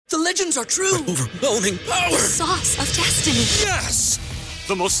The legends are true. Overwhelming power! Sauce of destiny. Yes!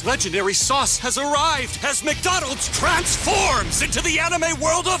 The most legendary sauce has arrived as McDonald's transforms into the anime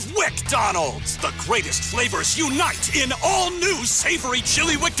world of WickDonald's. The greatest flavors unite in all new savory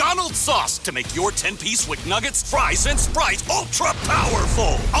chili McDonald's sauce to make your 10-piece Wick Nuggets, fries, and Sprite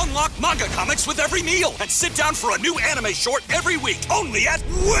ultra-powerful. Unlock manga comics with every meal and sit down for a new anime short every week only at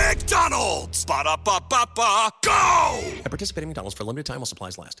WickDonald's. Ba-da-ba-ba-ba, go! At participating McDonald's for a limited time while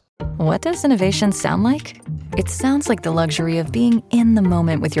supplies last. What does innovation sound like? It sounds like the luxury of being in the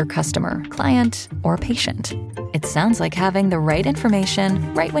moment with your customer, client, or patient. It sounds like having the right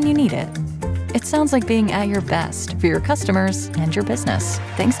information right when you need it. It sounds like being at your best for your customers and your business.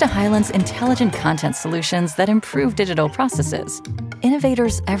 Thanks to Highland's intelligent content solutions that improve digital processes,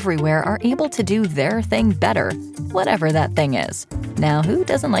 innovators everywhere are able to do their thing better, whatever that thing is. Now, who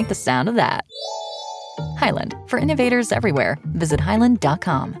doesn't like the sound of that? Highland, for innovators everywhere. Visit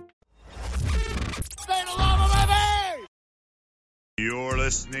highland.com. You're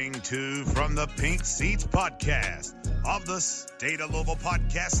listening to From the Pink Seats podcast of the State of Louisville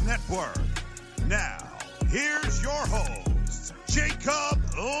Podcast Network. Now, here's your hosts, Jacob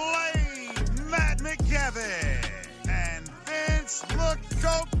Lain, Matt McGavin, and Vince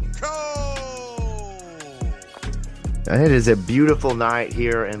Lococo. It is a beautiful night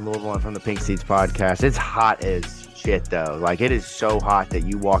here in Louisville and From the Pink Seats podcast. It's hot as shit, though. Like, it is so hot that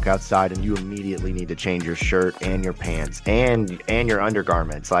you walk outside and you immediately need to change your shirt and your pants and your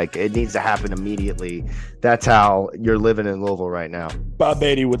undergarments. Like, it needs to happen immediately. That's how you're living in Louisville right now. Bob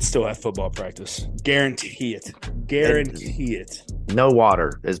Beatty would still have football practice. Guarantee it. Guarantee it. No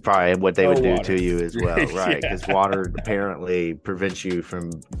water is probably what they would do water. to you as well, right? Yeah. Because water apparently prevents you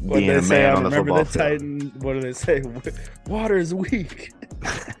from being a man on the football field. Titan, what do they say? Water is weak.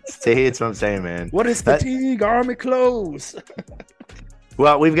 See, it's what I'm saying, man. What is fatigue? Army clothes.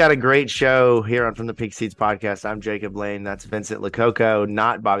 Well, we've got a great show here on From the Pink Seats podcast. I'm Jacob Lain. That's Vincent Lococo,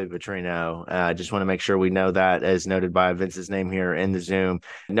 not Bobby Petrino. I just want to make sure we know that, as noted by Vince's name here in the Zoom.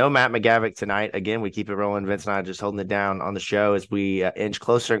 No Matt McGavick tonight. Again, we keep it rolling. Vince and I just holding it down on the show as we inch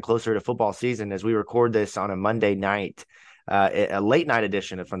closer and closer to football season as we record this on a Monday night. A late night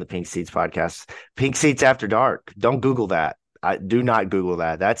edition of From the Pink Seats podcast. Pink Seats After Dark. Don't Google that. I do not Google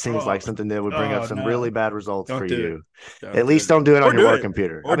that. That seems like something that would bring up some really bad results for you. At least don't do it on your work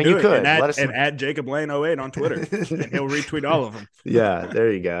computer. I mean, you could. And add Jacob Lain 08 on Twitter. And he'll retweet all of them. Yeah,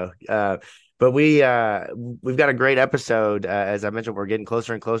 there you go. But we've got a great episode. As I mentioned, we're getting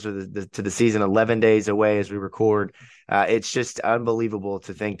closer and closer to the season, 11 days away as we record. It's just unbelievable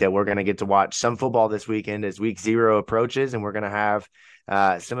to think that we're going to get to watch some football this weekend as week 0 approaches, and we're going to have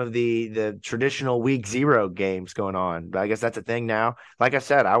some of the traditional week 0 games going on. But I guess that's a thing now. Like I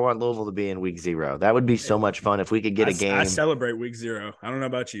said, I want Louisville to be in week 0. That would be so much fun if we could get a game. I celebrate week 0. I don't know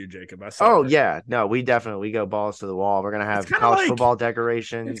about you, Jacob. We definitely go balls to the wall. We're going to have college football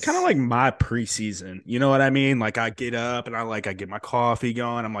decorations. It's kind of like my preseason. You know what I mean? Like, I get up and I get my coffee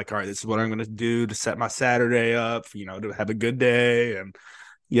going. I'm like, all right, this is what I'm going to do to set my Saturday up, to have a good day. And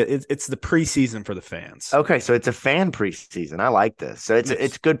yeah, it's the preseason for the fans. Okay, so it's a fan preseason. I like this. So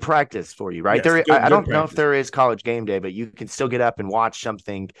it's good practice for you, right? Yes, I don't know if there is college game day, but you can still get up and watch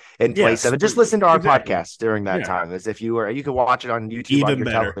something in place of it. Just listen to our podcast during that time, as if you can watch it on YouTube on your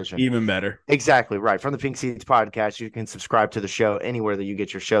television. Even better. Exactly right. From the Pink Seats podcast, you can subscribe to the show anywhere that you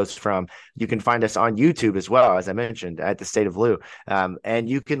get your shows from. You can find us on YouTube as well, as I mentioned, at the State of Lou. And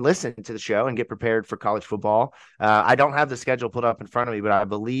you can listen to the show and get prepared for college football. I don't have the schedule put up in front of me, but I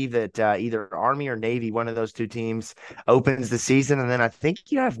believe that either Army or Navy, one of those two teams, opens the season. And then I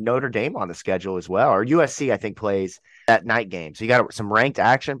think you have Notre Dame on the schedule as well, or USC, I think, plays that night game. So you got some ranked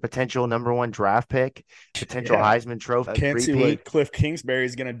action, potential number 1 draft pick, potential Heisman Trophy. Can't see what Cliff Kingsbury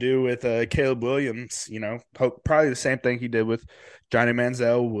is going to do with Caleb Williams. Probably the same thing he did with Johnny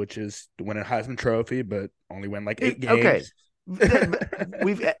Manziel, which is to win a Heisman Trophy, but only win 8 games. Okay.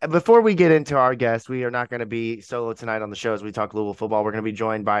 Before we get into our guest, we are not going to be solo tonight on the show as we talk Louisville football. We're going to be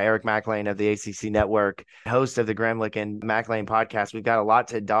joined by Eric McLean of the ACC Network, host of the Gramlich and McLean podcast. We've got a lot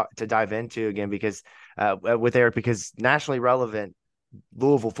to dive into again because with Eric, because nationally relevant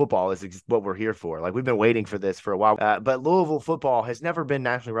Louisville football is what we're here for. Like, we've been waiting for this for a while, but Louisville football has never been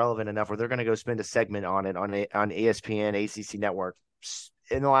nationally relevant enough where they're going to go spend a segment on it on ESPN, ACC Network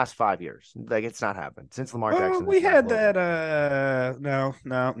in the last 5 years. Like, it's not happened since Lamar Jackson. We had that. No.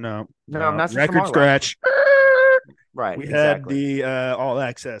 Not record scratch. Right. We had the All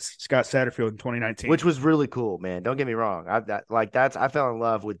Access Scott Satterfield in 2019, which was really cool, man. Don't get me wrong. I fell in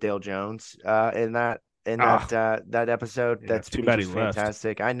love with Dale Jones in that episode. That's too bad he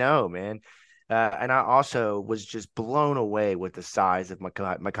fantastic. left. I know, man. And I also was just blown away with the size of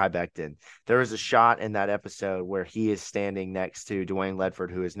Mekhi Becton. There was a shot in that episode where he is standing next to Dwayne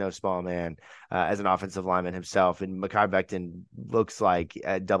Ledford, who is no small man, as an offensive lineman himself. And Mekhi Becton looks like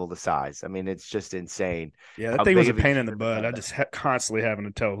double the size. I mean, it's just insane. Yeah, that How thing was big a of a pain in the human butt. I Mekhi Becton. just constantly having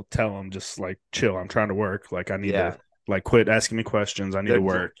to tell him just like chill. I'm trying to work. Like I need Yeah. to like quit asking me questions. I need to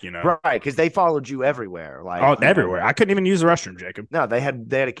work. Right, because they followed you everywhere. Oh, Like, everywhere. I couldn't even use the restroom, Jacob. no, they had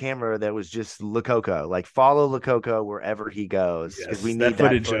a camera that was just Lococo. Like, follow Lococo wherever he goes, because we Yes, need that that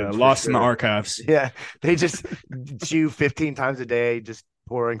footage footage for lost in the sure. archives. Yeah, they just chew 15 times a day, just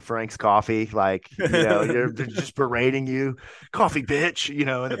pouring Frank's coffee. Like, they're just berating you, coffee bitch, in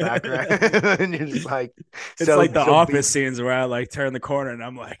the background, and you're just like, It's so like the so office scenes where I like turn the corner and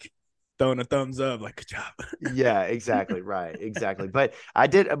I'm like throwing a thumbs up, like good job. Yeah, exactly. Right. Exactly. But I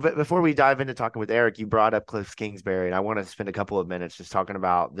did, but before we dive into talking with Eric, you brought up Cliff Kingsbury, and I want to spend a couple of minutes just talking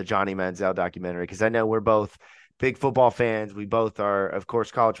about the Johnny Manziel documentary, because I know we're both big football fans. We both are, of course,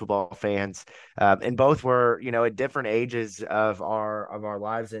 college football fans, and both were, at different ages of our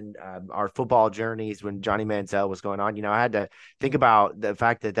lives and our football journeys when Johnny Manziel was going on. I had to think about the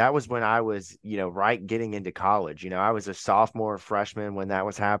fact that that was when I was, right getting into college. I was a sophomore, freshman when that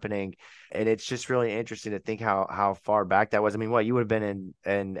was happening. And it's just really interesting to think how far back that was. I mean, what, you would have been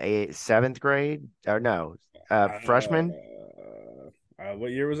in seventh grade, or no, freshman?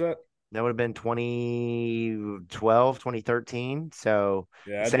 What year was that? That would have been 2012, 2013. So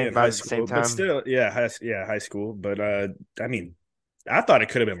Yeah, I'd be same, in high about the same school, but time. still, high school. But I mean, I thought it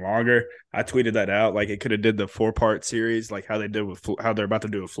could have been longer. I tweeted that out, like it could have did the 4-part series, like how they did with how they're about to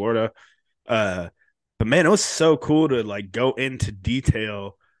do with Florida. Uh, but man, it was so cool to like go into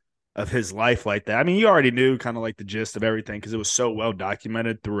detail of his life like that. I mean, you already knew kind of like the gist of everything because it was so well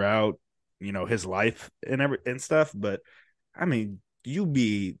documented throughout, his life and stuff. But I mean, you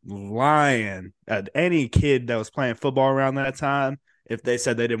be lying at any kid that was playing football around that time if they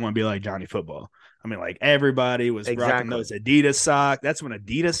said they didn't want to be like Johnny Football. I mean, like everybody was rocking Exactly. those Adidas socks. That's when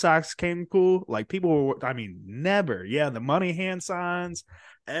Adidas socks came cool. Like people were, I mean, never. Yeah, the money hand signs,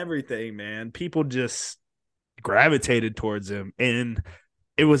 everything, man. People just gravitated towards him. And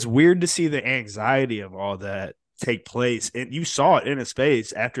it was weird to see the anxiety of all that take place. And you saw it in his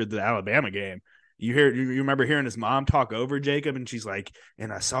face after the Alabama game. You remember hearing his mom talk over Jacob, and she's like,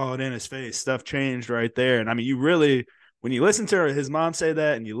 and I saw it in his face. Stuff changed right there. And I mean, you really, when you listen to his mom say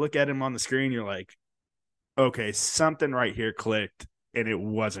that and you look at him on the screen, you're like, okay, something right here clicked, and it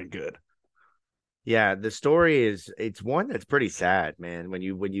wasn't good. Yeah, the story it's one that's pretty sad, man, when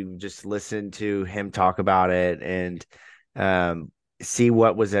you just listen to him talk about it and um see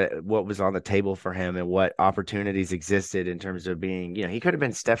what was on the table for him and what opportunities existed in terms of being, he could have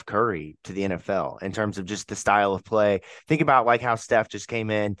been Steph Curry to the NFL in terms of just the style of play. Think about like how Steph just came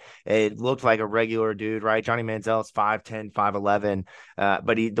in. It looked like a regular dude, right? Johnny Manziel's 5'10", 5'11",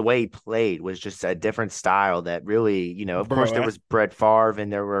 but the way he played was just a different style that really, of course there Bro, was Brett Favre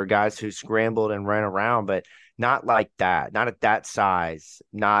and there were guys who scrambled and ran around, but not like that, not at that size,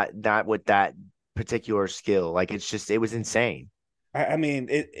 not with that particular skill. Like it was insane. I mean,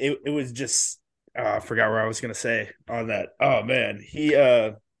 it was just I forgot where I was gonna say on that. Oh man, he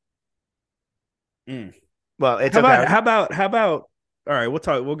mm. Well, it's okay. How about all right,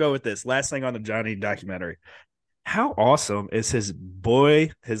 we'll go with this. Last thing on the Johnny documentary. How awesome is his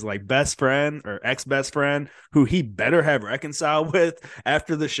boy, his like best friend or ex-best friend, who he better have reconciled with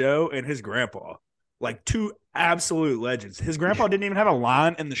after the show, and his grandpa. Like two absolute legends. His grandpa didn't even have a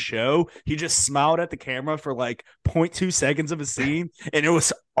line in the show. He just smiled at the camera for like 0.2 seconds of a scene, and it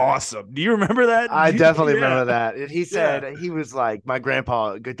was awesome. Do you remember that? I definitely Yeah. remember that. And he said, Yeah. he was like, my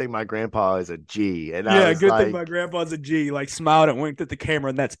grandpa, good thing my grandpa is a G. And I Yeah, was good thing my like, grandpa's a G. Like smiled and winked at the camera,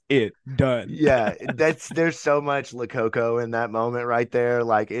 and that's it. Done. yeah, there's so much Lococo in that moment right there.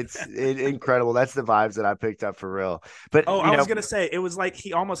 Like incredible. That's the vibes that I picked up for real. But Oh, I was gonna say it was like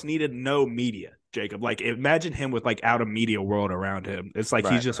he almost needed no media, Jacob. Like imagine him with like out of media world around him. It's like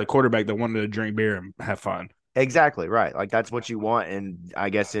right. he's just a quarterback that wanted to drink beer and have fun. Exactly right. Like that's what you want, and I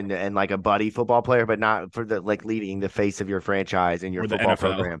guess in like a buddy football player, but not for the like leading the face of your franchise in your Or the football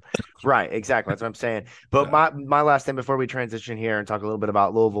NFL. program. Right. Exactly. That's what I'm saying. But my last thing before we transition here and talk a little bit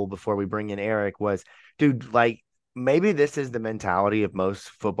about Louisville before we bring in Eric was, dude, like maybe this is the mentality of most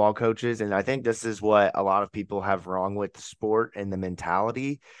football coaches, and I think this is what a lot of people have wrong with the sport and the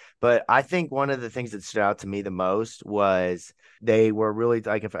mentality. But I think one of the things that stood out to me the most was they were really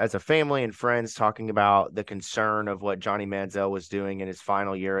like, as a family and friends, talking about the concern of what Johnny Manziel was doing in his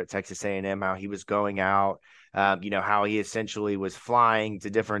final year at Texas A&M, how he was going out, how he essentially was flying to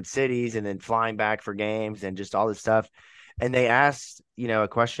different cities and then flying back for games and just all this stuff. And they asked, a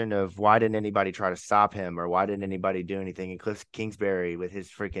question of why didn't anybody try to stop him or why didn't anybody do anything? And Cliff Kingsbury, with his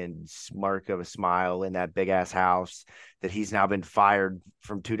freaking smirk of a smile in that big ass house that he's now been fired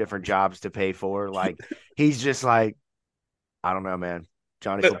from 2 different jobs to pay for, like he's just like, I don't know, man.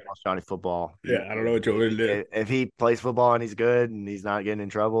 Johnny Football's Johnny Football. Yeah, I don't know what you're going to do. If he plays football and he's good and he's not getting in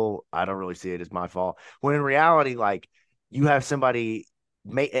trouble, I don't really see it as my fault. When in reality, like you have somebody,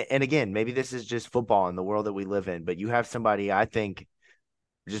 and again, maybe this is just football in the world that we live in, but you have somebody, I think,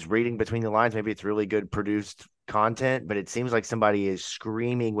 just reading between the lines, maybe it's really good produced content, but it seems like somebody is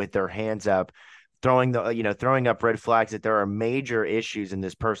screaming with their hands up, throwing up red flags that there are major issues in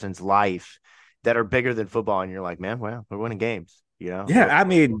this person's life that are bigger than football. And you're like, man, well, we're winning games. Yeah, I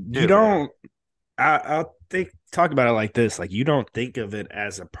mean, you don't. I'll talk about it like this: like you don't think of it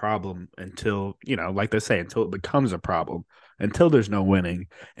as a problem until like they say, until it becomes a problem. Until there's no winning,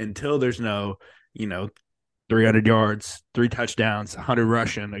 until there's no 300 yards, 3 touchdowns, 100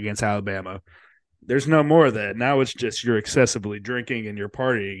 rushing against Alabama. There's no more of that. Now it's just you're excessively drinking and you're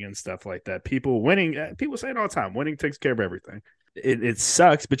partying and stuff like that. People say it all the time. Winning takes care of everything. It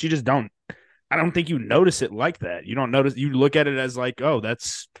sucks, but you just don't. I don't think you notice it like that. You don't notice. You look at it as like, oh,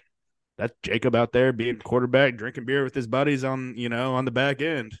 that's Jacob out there being quarterback, drinking beer with his buddies on the back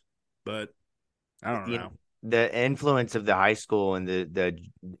end. But I don't know. The influence of the high school and the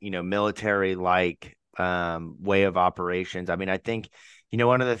military like way of operations. I mean, I think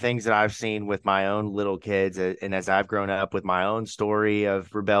one of the things that I've seen with my own little kids, and as I've grown up with my own story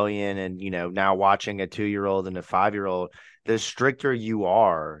of rebellion, and now watching a 2-year-old and a 5-year-old, the stricter you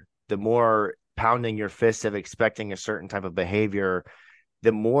are, the more pounding your fists of expecting a certain type of behavior,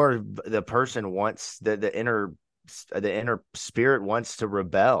 the more the person wants the inner spirit wants to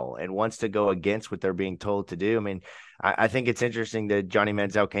rebel and wants to go against what they're being told to do. I mean, I think it's interesting that Johnny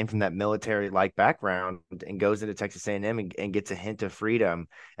Manziel came from that military-like background and goes into Texas A&M and gets a hint of freedom.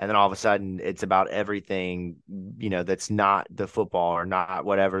 And then all of a sudden it's about everything, that's not the football or not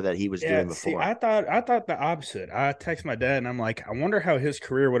whatever that he was doing before. See, I thought the opposite. I text my dad and I'm like, I wonder how his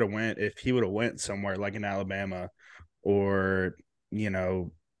career would have went if he would have went somewhere like in Alabama or,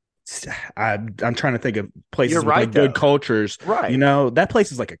 I'm trying to think of places with like good cultures. Right. That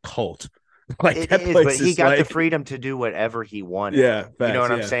place is like a cult. Like it that is, place but he is got like the freedom to do whatever he wanted. Yeah, facts, you know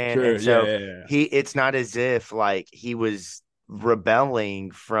what I'm saying? True. And so yeah. it's not as if like he was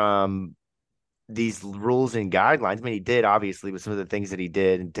rebelling from these rules and guidelines. I mean, he did obviously with some of the things that he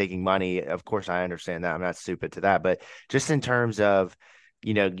did and taking money. Of course, I understand that. I'm not stupid to that, but just in terms of,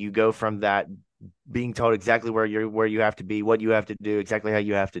 you go from that being told exactly where you have to be, what you have to do, exactly how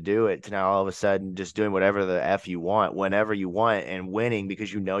you have to do it, to now all of a sudden just doing whatever the F you want, whenever you want, and winning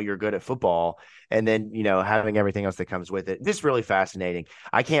because you're good at football, and then having everything else that comes with it. This is really fascinating.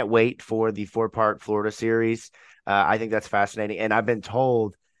 I can't wait for the 4-part Florida series. I think that's fascinating, and I've been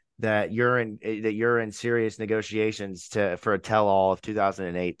told that you're in serious negotiations for a tell-all of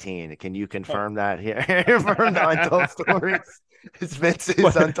 2018. Can you confirm that here? Confirm the untold stories. It's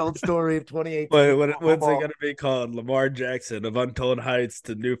Vince's untold story of 2018. What's it going to be called? Lamar Jackson of Untold Heights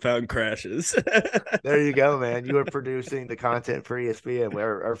to Newfound Crashes. There you go, man. You are producing the content for ESPN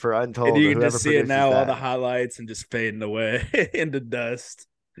or for Untold. And you can just see it now, all the highlights and just fading away into dust.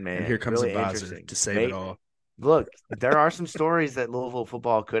 Man, and here comes really a buzzer to save it all. Look, there are some stories that Louisville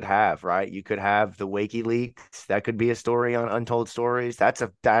football could have, right? You could have the Wakey leaks. That could be a story on Untold Stories. That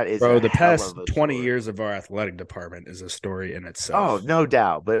is bro. The past 20 years of our athletic department is a story in itself. Oh, no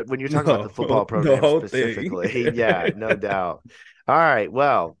doubt. But when you're talking about the football program specifically, yeah, no doubt. All right,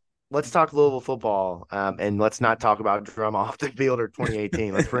 well, let's talk Louisville football, and let's not talk about drum off the field or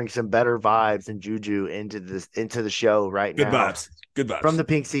 2018. Let's bring some better vibes and juju into the show right now. Good vibes. From the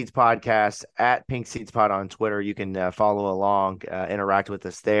Pink Seats Podcast at Pink Seats Pod on Twitter. You can follow along, interact with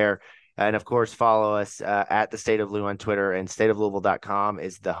us there. And, of course, follow us at the State of Lou on Twitter, and stateoflouisville.com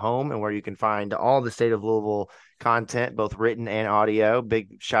is the home and where you can find all the State of Louisville content, both written and audio.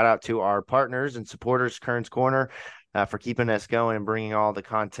 Big shout out to our partners and supporters, Kern's Corner, for keeping us going and bringing all the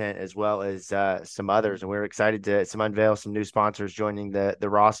content as well as some others. And we're excited to unveil some new sponsors joining the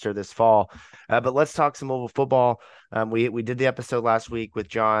roster this fall. But let's talk some Louisville football. We did the episode last week with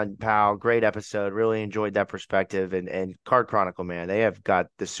John Powell. Great episode. Really enjoyed that perspective. And Card Chronicle, man, they have got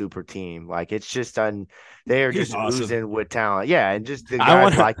the super team. Like, it's just they are just awesome. Oozing with talent. Yeah, and just the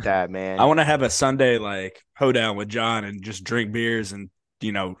guys like that, man. I want to have a Sunday like hoedown with John and just drink beers and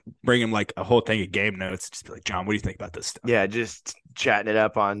bring him like a whole thing of game notes. Just be like, John, what do you think about this stuff? Yeah, just chatting it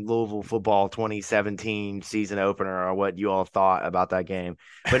up on Louisville football 2017 season opener or what you all thought about that game.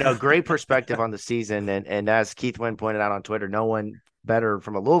 But a great perspective on the season. And as Keith Wynn pointed out on Twitter, no one better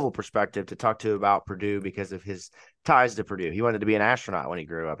from a Louisville perspective to talk to about Purdue because of his ties to Purdue. He wanted to be an astronaut when he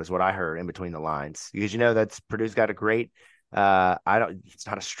grew up, is what I heard in between the lines. Because that's Purdue's got a great it's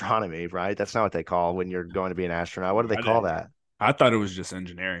not astronomy, right? That's not what they call when you're going to be an astronaut. What do they call that? I thought it was just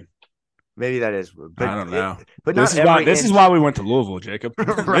engineering. Maybe that is, but I don't know. But this is why we went to Louisville, Jacob.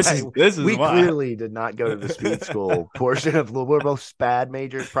 Right. This is we why. clearly did not go to the speed school portion of Louisville. We're both SPAD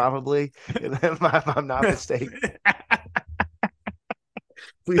majors, probably, if I'm not mistaken.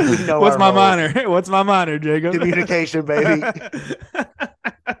 We know What's my minor? What's my minor, Jacob? Communication, baby.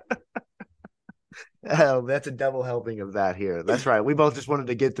 Oh, that's a double helping of that here. That's right. We both just wanted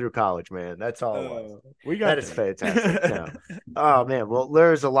to get through college, man. That's all it was. That is fantastic. No. Oh, man. Well,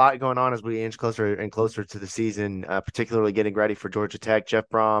 there's a lot going on as we inch closer and closer to the season, particularly getting ready for Georgia Tech. Jeff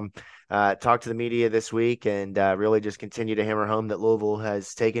Brom talked to the media this week and really just continue to hammer home that Louisville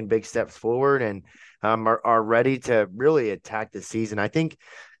has taken big steps forward and are ready to really attack the season. I think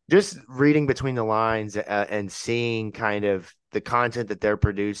just reading between the lines and seeing kind of the content that they're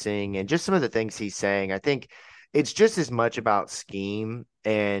producing and just some of the things he's saying, I think it's just as much about scheme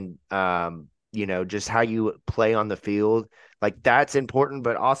and, just how you play on the field. Like that's important,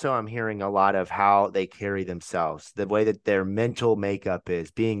 but also I'm hearing a lot of how they carry themselves, the way that their mental makeup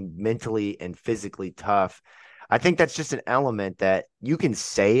is, being mentally and physically tough. I think that's just an element that you can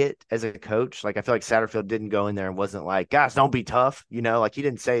say it as a coach. Like I feel like Satterfield didn't go in there and wasn't like, guys, don't be tough. Like he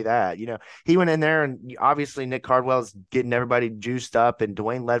didn't say that. He went in there and obviously Nick Cardwell's getting everybody juiced up and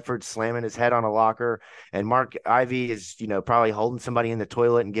Dwayne Ledford's slamming his head on a locker and Mark Ivy is, probably holding somebody in the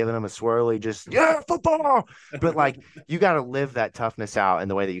toilet and giving him a swirly, just football. But like you got to live that toughness out in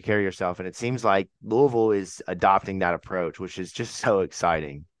the way that you carry yourself. And it seems like Louisville is adopting that approach, which is just so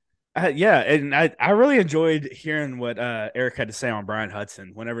exciting. Yeah, and I really enjoyed hearing what Eric had to say on Brian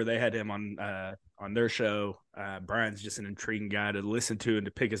Hudson. Whenever they had him on their show, Brian's just an intriguing guy to listen to and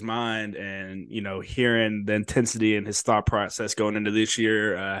to pick his mind, and hearing the intensity and his thought process going into this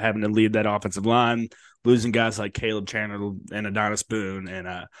year, having to lead that offensive line, losing guys like Caleb Chandler and Adonis Boone, and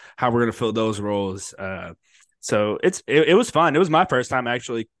how we're going to fill those roles. So it was fun. It was my first time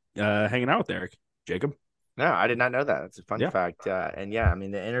actually hanging out with Eric. Jacob. No, I did not know that. It's a fun fact. And I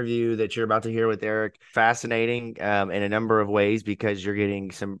mean, the interview that you're about to hear with Eric, fascinating in a number of ways because you're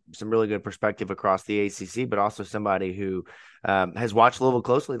getting some really good perspective across the ACC, but also somebody who has watched Louisville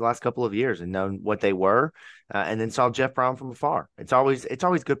closely the last couple of years and known what they were, and then saw Jeff Brown from afar. It's always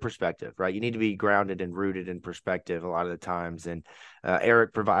good perspective, right? You need to be grounded and rooted in perspective a lot of the times, and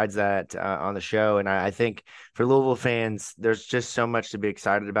Eric provides that on the show. And I think for Louisville fans, there's just so much to be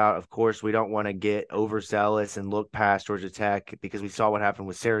excited about. Of course, we don't want to get overzealous and look past Georgia Tech because we saw what happened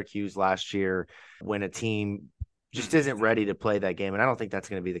with Syracuse last year when a team just isn't ready to play that game. And I don't think that's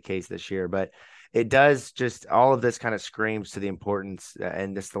going to be the case this year, but it does just all of this kind of screams to the importance.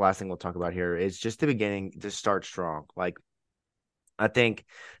 And this is the last thing we'll talk about here is just the beginning to start strong. Like, I think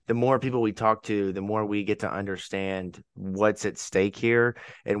the more people we talk to, the more we get to understand what's at stake here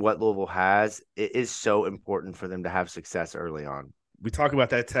and what Louisville has. It is so important for them to have success early on. We talk about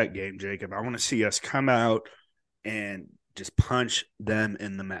that Tech game, Jacob. I want to see us come out and just punch them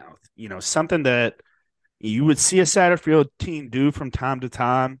in the mouth. Something that you would see a Satterfield team do from time to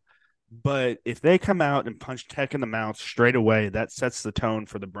time. But if they come out and punch Tech in the mouth straight away, that sets the tone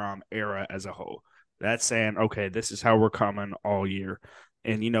for the Brom era as a whole. That's saying, okay, this is how we're coming all year.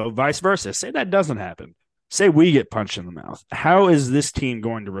 And, vice versa. Say that doesn't happen. Say we get punched in the mouth. How is this team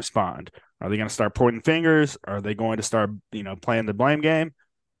going to respond? Are they going to start pointing fingers? Are they going to start, playing the blame game?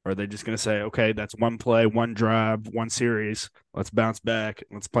 Or are they just going to say, okay, that's one play, one drive, one series. Let's bounce back.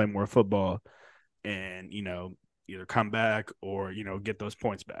 Let's play more football and, either come back or, get those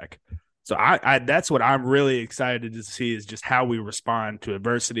points back. So I that's what I'm really excited to see is just how we respond to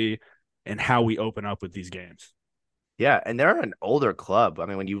adversity and how we open up with these games. Yeah, and they're an older club. I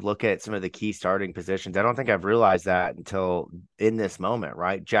mean, when you look at some of the key starting positions, I don't think I've realized that until in this moment,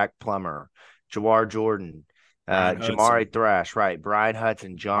 right? Jack Plummer, Jawar Jordan, Jamari Thrash, right? Brian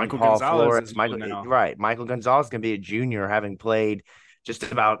Hudson, John Michael Paul Gonzalez Flores, Michael Gonzalez can be a junior, having played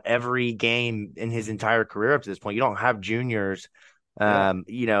just about every game in his entire career up to this point. You don't have juniors,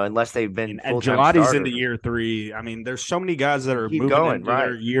 unless they've been full-time Gelati's starters. into year 3. I mean, there's so many guys that are Keep moving going, into right.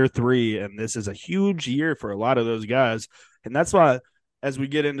 their year 3, and this is a huge year for a lot of those guys. And that's why, as we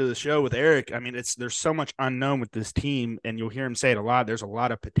get into the show with Eric, I mean, there's so much unknown with this team, and you'll hear him say it a lot. There's a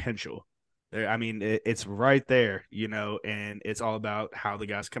lot of potential. It's right there, and it's all about how the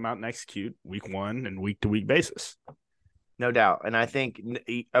guys come out and execute week 1 and week-to-week basis. No doubt. And I think,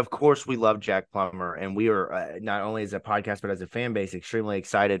 of course, we love Jack Plummer, and we are not only as a podcast, but as a fan base, extremely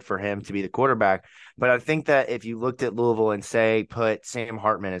excited for him to be the quarterback. But I think that if you looked at Louisville and say, put Sam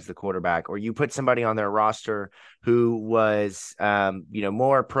Hartman as the quarterback, or you put somebody on their roster who was,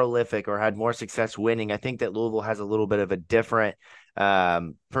 more prolific or had more success winning, I think that Louisville has a little bit of a different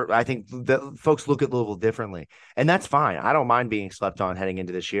I think the folks look at Louisville differently, and that's fine. I don't mind being slept on heading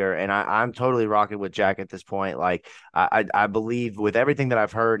into this year, and I'm totally rocking with Jack at this point. Like I believe with everything that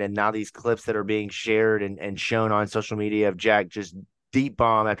I've heard, and now these clips that are being shared and shown on social media of Jack just deep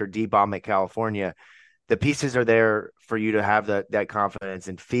bomb after deep bomb at California, the pieces are there for you to have that confidence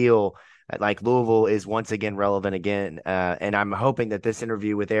and feel like Louisville is once again relevant again. And I'm hoping that this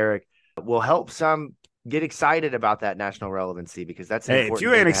interview with Eric will help some get excited about that national relevancy, because that's an important if you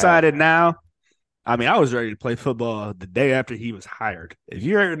thing ain't to excited have. now, I mean, I was ready to play football the day after he was hired. If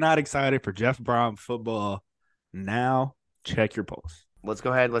you're not excited for Jeff Brom football now, check your pulse. Let's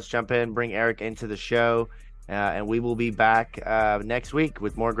go ahead. Let's jump in, bring Eric into the show, and we will be back next week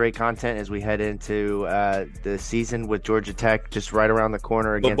with more great content as we head into the season with Georgia Tech just right around the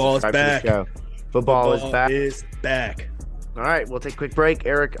corner. Again, Football is subscribe to the show. Football is back. All right, we'll take a quick break.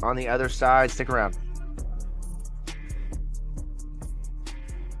 Eric on the other side. Stick around.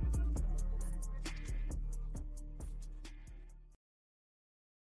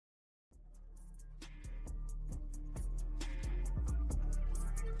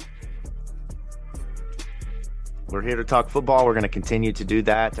 We're here to talk football. We're going to continue to do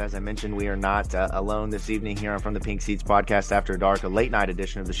that. As I mentioned, we are not alone this evening here on From the Pink Seats podcast after dark, a late night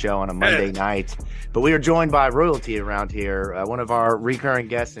edition of the show on a Monday night. But we are joined by royalty around here. One of our recurring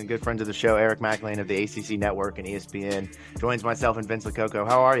guests and good friends of the show, Eric Lain of the ACC Network and ESPN, joins myself and Vince Lococo.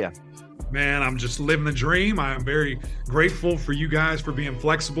 How are you? Man, I'm just living the dream. I am very grateful for you guys for being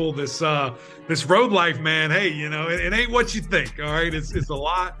flexible. This road life, man. Hey, it ain't what you think. All right, it's a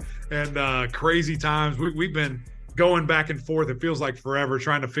lot and crazy times. We've been going back and forth. It feels like forever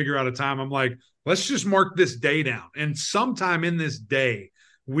trying to figure out a time. I'm like, let's just mark this day down, and sometime in this day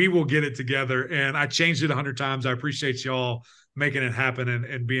we will get it together. And I changed it 100 times. I appreciate y'all making it happen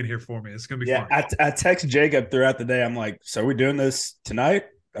and being here for me. It's gonna be fun. I text Jacob throughout the day. I'm like, so are we doing this tonight?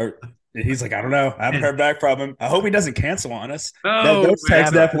 Or he's like, I don't know. I haven't heard back from him. I hope he doesn't cancel on us. Those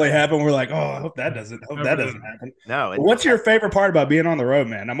texts definitely happen. We're like, I hope that doesn't happen. No. What's your favorite part about being on the road,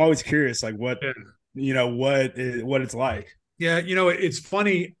 man? I'm always curious, like what it's like. Yeah, it's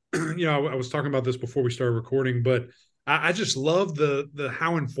funny. I was talking about this before we started recording, but I just love the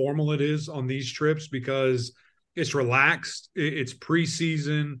how informal it is on these trips, because it's relaxed. It's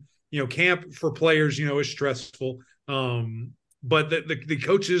preseason. Camp for players, is stressful. But the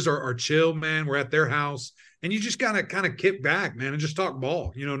coaches are chill, man. We're at their house, and you just gotta kind of kick back, man, and just talk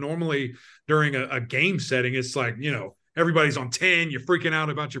ball. Normally during a game setting, it's like, everybody's on 10. You're freaking out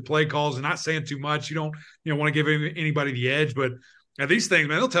about your play calls and not saying too much. You don't want to give anybody the edge, but at these things,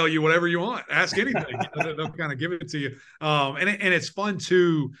 man, they'll tell you whatever you want. Ask anything. They'll kind of give it to you. And it's fun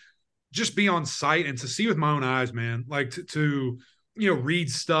to just be on site and to see with my own eyes, man. Like to read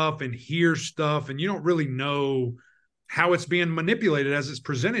stuff and hear stuff, and you don't really know how it's being manipulated as it's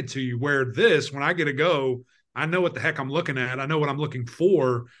presented to you. Where when I get to go, I know what the heck I'm looking at. I know what I'm looking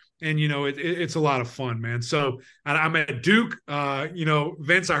for. And, it's a lot of fun, man. So I'm at Duke.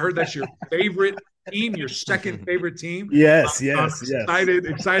 Vince, I heard that's your favorite team, your second favorite team. Yes.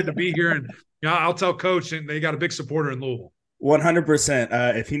 Excited to be here. And I'll tell Coach, and they got a big supporter in Louisville.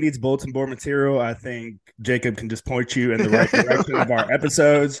 100%. If he needs bulletin board material, I think Jacob can just point you in the right direction of our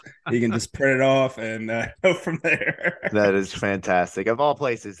episodes. You can just print it off and go from there. That is fantastic. Of all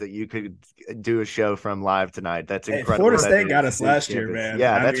places that you could do a show from live tonight, that's incredible. Florida State got us last year, man.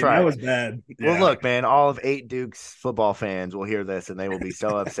 Yeah, that's right. That was bad. Well, look, man, all of 8 Dukes football fans will hear this, and they will be so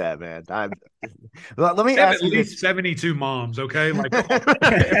upset, man. Let me ask you this. 72 moms, okay? Like,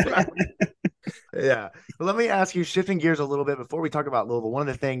 yeah. Well, let me ask you, shifting gears a little bit before we talk about Louisville. One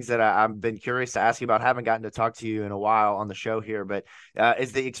of the things that I've been curious to ask you about, haven't gotten to talk to you in a while on the show here, but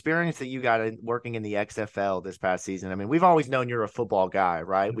is the experience that you got working in the XFL this past season. I mean, we've always known you're a football guy,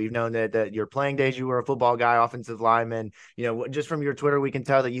 right? We've known that your playing days, you were a football guy, offensive lineman. Just from your Twitter, we can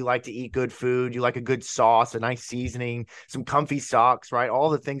tell that you like to eat good food. You like a good sauce, a nice seasoning, some comfy socks, right? All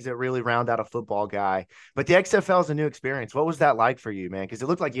the things that really round out a football guy. But the XFL is a new experience. What was that like for you, man? Because it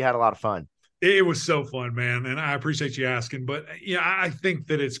looked like you had a lot of fun. It was so fun, man, and I appreciate you asking. But I think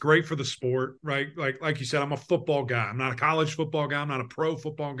that it's great for the sport, right? Like you said, I'm a football guy. I'm not a college football guy. I'm not a pro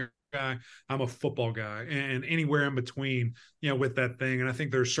football guy. I'm a football guy, and anywhere in between, with that thing. And I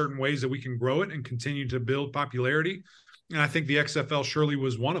think there's certain ways that we can grow it and continue to build popularity. And I think the XFL surely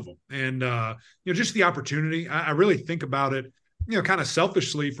was one of them. And, just the opportunity, I really think about it, kind of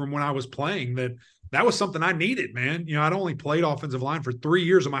selfishly from when I was playing, that was something I needed, man. I'd only played offensive line for 3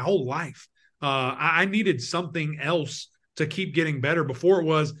 years of my whole life. I needed something else to keep getting better. Before it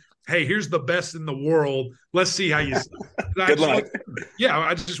was, hey, here's the best in the world. Let's see how you Good luck.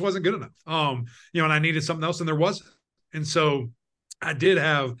 I just wasn't good enough. And I needed something else, and there wasn't. And so I did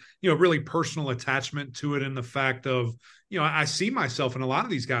have, really personal attachment to it, in the fact of, I see myself in a lot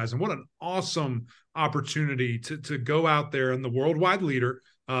of these guys, and what an awesome opportunity to go out there and the worldwide leader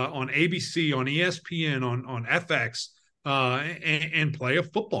on ABC, on ESPN, on FX, and play a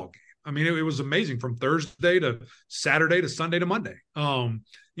football game. I mean, it was amazing, from Thursday to Saturday to Sunday to Monday.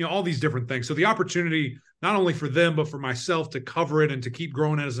 All these different things. So the opportunity, not only for them, but for myself, to cover it and to keep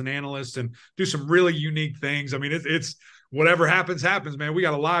growing as an analyst and do some really unique things. I mean, it's whatever happens, man. We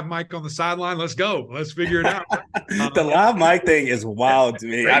got a live mic on the sideline. Let's go. Let's figure it out. The live mic thing is wild to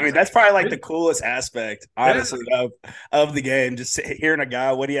me. I mean, that's probably like the coolest aspect, honestly, of the game. Just hearing a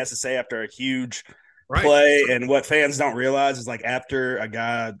guy, what he has to say after a huge play. And what fans don't realize is, like, after a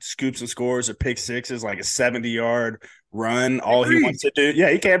guy scoops and scores or pick sixes, like a 70-yard run, all he wants to do,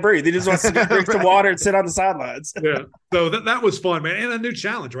 he can't breathe. He just wants to drink some water and sit on the sidelines. Yeah. So that was fun, man. And a new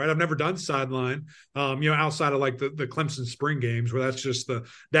challenge, right? I've never done sideline, outside of like the Clemson spring games, where that's just the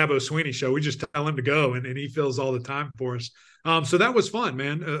Dabo Sweeney show. We just tell him to go, and he fills all the time for us. So that was fun,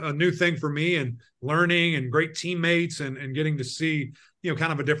 man. A new thing for me, and learning, and great teammates, and getting to see,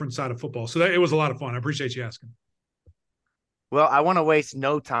 kind of a different side of football. So it was a lot of fun. I appreciate you asking. Well, I want to waste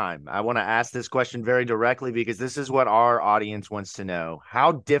no time. I want to ask this question very directly, because this is what our audience wants to know.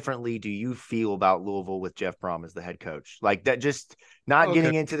 How differently do you feel about Louisville with Jeff Brom as the head coach? Like that, just not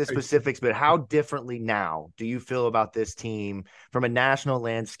getting into the specifics, but how differently now do you feel about this team from a national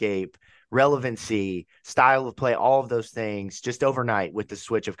landscape, relevancy, style of play, all of those things, just overnight with the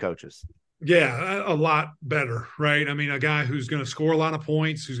switch of coaches? Yeah, a lot better, right? I mean, a guy who's going to score a lot of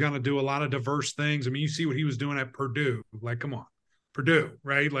points, who's going to do a lot of diverse things. I mean, you see what he was doing at Purdue. Like, come on, Purdue,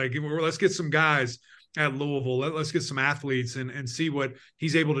 right? Like, let's get some guys at Louisville. Let's get some athletes and see what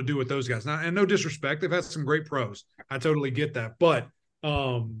he's able to do with those guys. Now, and no disrespect, they've had some great pros. I totally get that. But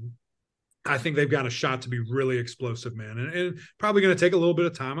I think they've got a shot to be really explosive, man. And probably going to take a little bit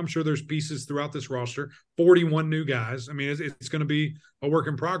of time. I'm sure there's pieces throughout this roster, 41 new guys. I mean, it's going to be a work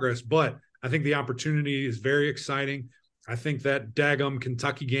in progress, but I think the opportunity is very exciting. I think that daggum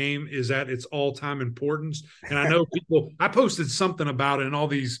Kentucky game is at its all-time importance. And I know I posted something about it, and all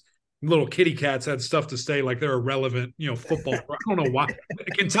these little kitty cats had stuff to say like they're irrelevant, football. I don't know why.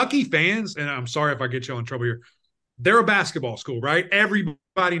 Kentucky fans, and I'm sorry if I get y'all in trouble here, they're a basketball school, right?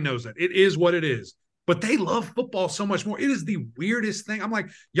 Everybody knows that. It is what it is. But they love football so much more. It is the weirdest thing. I'm like,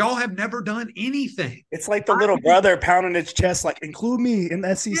 y'all have never done anything. It's like the little brother pounding his chest, like, include me in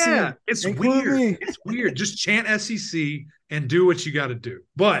the SEC. Yeah, it's weird. It's weird. Just chant SEC and do what you got to do.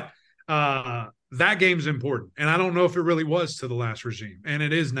 But that game's important. And I don't know if it really was to the last regime. And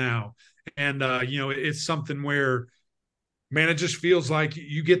it is now. And, it's something where, man, it just feels like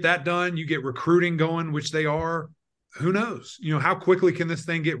you get that done. You get recruiting going, which they are. Who knows? How quickly can this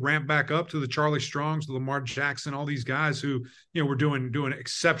thing get ramped back up to the Charlie Strongs, the Lamar Jackson, all these guys who, were doing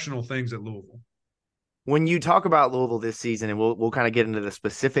exceptional things at Louisville. When you talk about Louisville this season, and we'll kind of get into the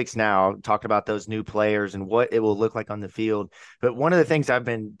specifics now, talk about those new players and what it will look like on the field. But one of the things I've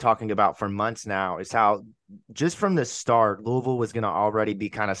been talking about for months now is how just from the start, Louisville was going to already be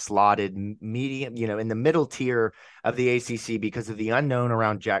kind of slotted medium, in the middle tier of the ACC because of the unknown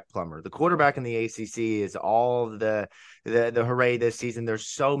around Jack Plummer. The quarterback in the ACC is all the hooray this season. There's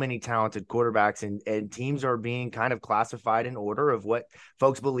so many talented quarterbacks, and teams are being kind of classified in order of what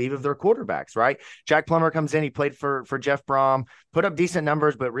folks believe of their quarterbacks, right? Jack Plummer comes in, he played for Jeff Brom, put up decent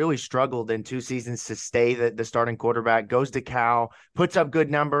numbers, but really struggled in 2 seasons to stay the starting quarterback, goes to Cal, puts up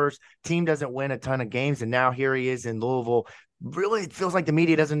good numbers, team doesn't win a ton of games, and now here he is in Louisville. Really, it feels like the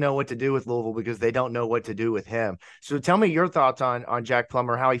media doesn't know what to do with Louisville because they don't know what to do with him. So tell me your thoughts on Jack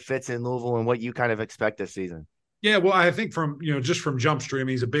Plummer, how he fits in Louisville, and what you kind of expect this season. Yeah, well, I think just from Jump Street, I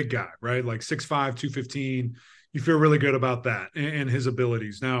mean, he's a big guy, right? Like 6'5", 215. You feel really good about that and his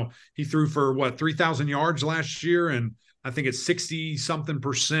abilities. Now, he threw for 3,000 yards last year, and I think it's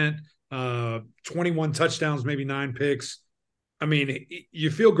 60-something%, 21 touchdowns, maybe 9 picks. I mean, you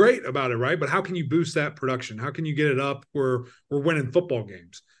feel great about it, right? But how can you boost that production? How can you get it up where we're winning football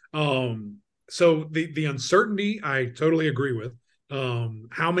games? So the uncertainty, I totally agree with.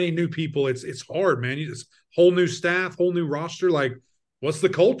 How many new people? It's hard, man. You just whole new staff, whole new roster. Like, what's the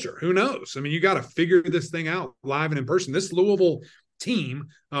culture? Who knows? I mean, you got to figure this thing out live and in person. This Louisville team,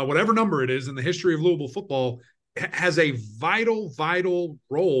 whatever number it is in the history of Louisville football, has a vital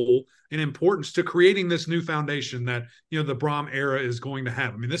role and importance to creating this new foundation that, the Brom era is going to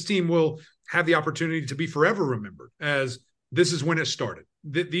have. I mean, this team will have the opportunity to be forever remembered as this is when it started.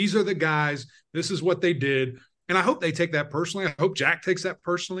 These are the guys. This is what they did. And I hope they take that personally. I hope Jack takes that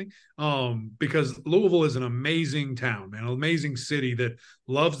personally, because Louisville is an amazing town, man, an amazing city that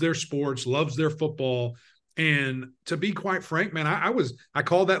loves their sports, loves their football. And to be quite frank, man, I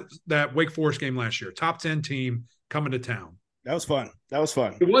called that Wake Forest game last year, top 10 team coming to town. That was fun. It was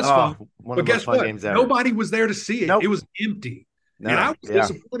fun. But guess what? Nobody was there to see it. Nope. It was empty. No, and I was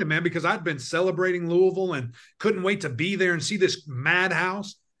disappointed, man, because I'd been celebrating Louisville and couldn't wait to be there and see this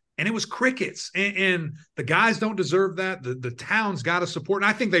madhouse. And it was crickets. And the guys don't deserve that. The town's got to support. And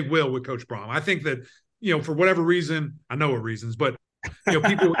I think they will with Coach Brom. I think that, for whatever reason, I know what reasons, but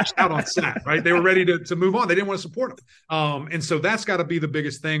people were just out on sack, right? They were ready to move on. They didn't want to support them. And so that's got to be the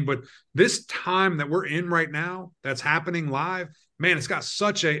biggest thing. But this time that we're in right now, that's happening live, man, it's got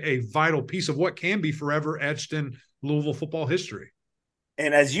such a vital piece of what can be forever etched in Louisville football history.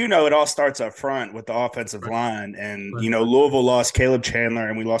 And as you know, it all starts up front with the offensive line. And, Louisville lost Caleb Chandler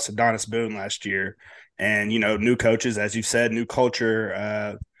and we lost Adonis Boone last year. And, new coaches, as you said, new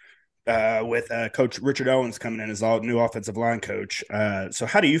culture with Coach Richard Owens coming in as new offensive line coach. So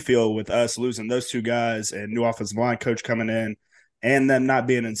how do you feel with us losing those two guys and new offensive line coach coming in and them not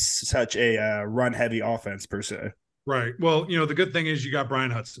being in such a run-heavy offense per se? Right. Well, the good thing is you got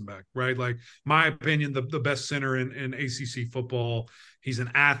Brian Hudson back, right? Like, my opinion, the best center in ACC football. He's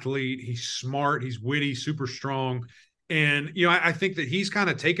an athlete. He's smart. He's witty, super strong. And, I think that he's kind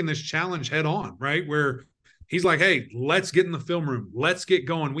of taken this challenge head on, right? Where he's like, hey, let's get in the film room. Let's get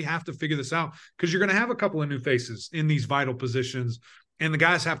going. We have to figure this out because you're going to have a couple of new faces in these vital positions, and the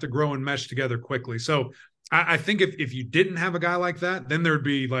guys have to grow and mesh together quickly. So I think if you didn't have a guy like that, then there'd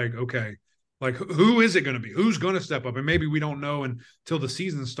be like, okay, like, who is it going to be? Who's going to step up? And maybe we don't know until the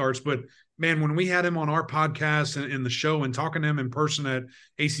season starts. But, man, when we had him on our podcast and in the show and talking to him in person at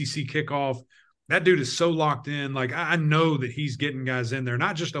ACC kickoff, that dude is so locked in. Like, I know that he's getting guys in there,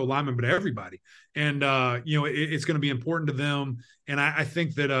 not just O-linemen, but everybody. And, it's going to be important to them. And I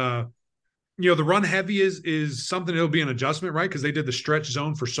think that, the run heavy is something that'll be an adjustment, right? Because they did the stretch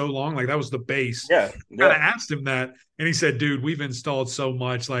zone for so long. Like, that was the base. Yeah. I asked him that, and he said, dude, we've installed so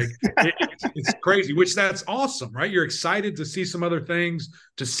much. Like, it's crazy, which that's awesome, right? You're excited to see some other things,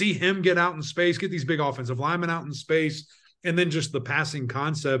 to see him get out in space, get these big offensive linemen out in space, and then just the passing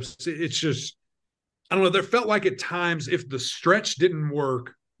concepts. It's just, I don't know. There felt like at times if the stretch didn't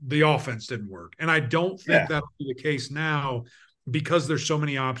work, the offense didn't work. And I don't think that'll be the case now because there's so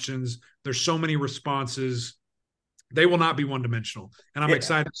many options. There's so many responses. They will not be one-dimensional. And I'm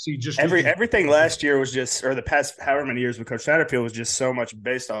excited to see just everything last year was just, or the past however many years with Coach Satterfield was just so much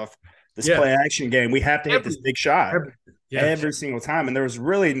based off this play action game. We have to hit this big shot every single time. And there was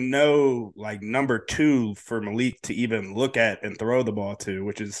really no like number two for Malik to even look at and throw the ball to,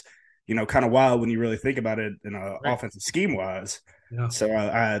 which is, kind of wild when you really think about it in an offensive scheme wise. Yeah. So,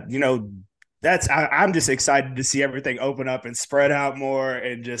 I'm just excited to see everything open up and spread out more.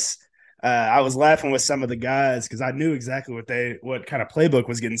 And just, I was laughing with some of the guys because I knew exactly what kind of playbook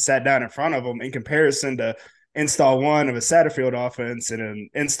was getting sat down in front of them in comparison to install one of a Satterfield offense and an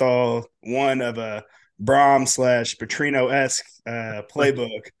install one of a Brom/Petrino-esque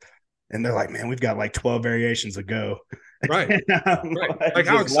playbook. And they're like, man, we've got like 12 variations of go. Right. Right. Like,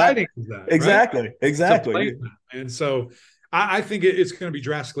 how exciting is that? Exactly. Right? Exactly. And so I think it's going to be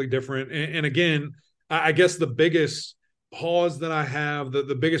drastically different. And again, I guess the biggest pause that I have,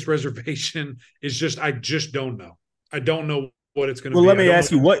 the biggest reservation is just, I just don't know. I don't know what it's going to be. Well, let me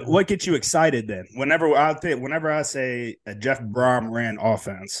ask you, what gets you excited then? Whenever I say a Jeff Brom ran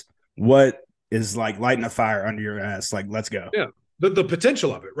offense, what is like lighting a fire under your ass? Like, let's go. Yeah. The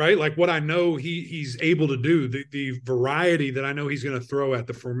potential of it, right? Like what I know he's able to do, the variety that I know he's going to throw at,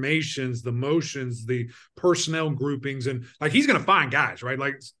 the formations, the motions, the personnel groupings, and like he's going to find guys, right?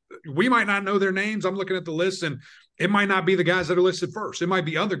 Like we might not know their names. I'm looking at the list, and it might not be the guys that are listed first. It might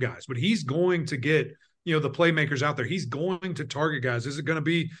be other guys, but he's going to get the playmakers out there. He's going to target guys. Is it going to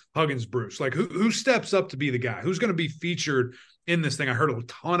be Huggins, Bruce? Like who steps up to be the guy? Who's going to be featured in this thing? I heard a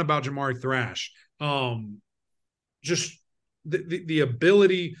ton about Jamari Thrash. Just the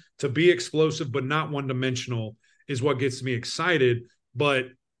ability to be explosive but not one-dimensional is what gets me excited. But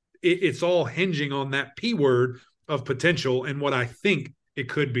it's all hinging on that P word of potential and what I think it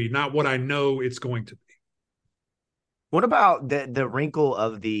could be, not what I know it's going to be. What about the wrinkle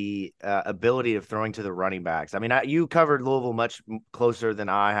of the ability of throwing to the running backs? I mean, you covered Louisville much closer than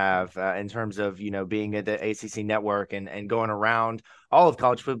I have in terms of, being at the ACC network and going around all of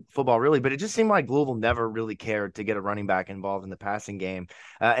college football, really. But it just seemed like Louisville never really cared to get a running back involved in the passing game.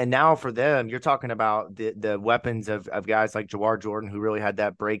 And now for them, you're talking about the weapons of guys like Jawar Jordan, who really had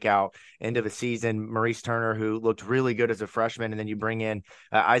that breakout end of the season, Maurice Turner, who looked really good as a freshman, and then you bring in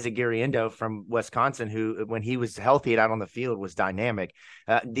Isaac Guerriendo from Wisconsin, who, when he was healthy and out on the field, was dynamic.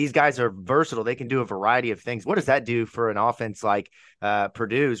 These guys are versatile. They can do a variety of things. What does that do for an offense like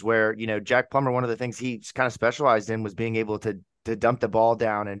Purdue's, where, Jack Plummer, one of the things he kind of specialized in was being able to dump the ball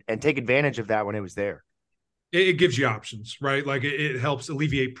down and take advantage of that when it was there? It gives you options, right? Like it helps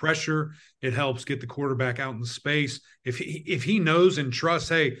alleviate pressure. It helps get the quarterback out in the space. If he knows and trusts,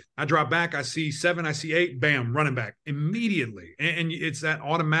 hey, I drop back, I see 7, I see 8, bam, running back immediately. And it's that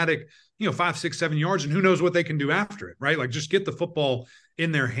automatic, 5, 6, 7 yards, and who knows what they can do after it, right? Like just get the football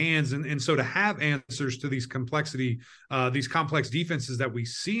in their hands. And so to have answers to these complex defenses that we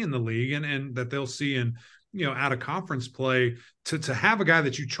see in the league and that they'll see in, out of conference play, to have a guy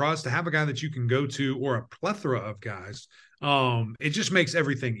that you trust, to have a guy that you can go to, or a plethora of guys, it just makes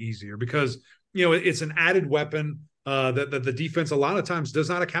everything easier because, it's an added weapon that the defense a lot of times does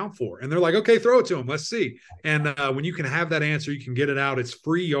not account for. And they're like, okay, throw it to him. Let's see. And when you can have that answer, you can get it out. It's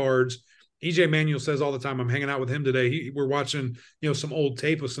free yards. EJ Manuel says all the time, I'm hanging out with him today. We're watching, some old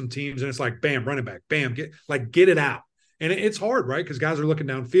tape of some teams, and it's like, bam, running back, bam, get it out. And it's hard, right? Because guys are looking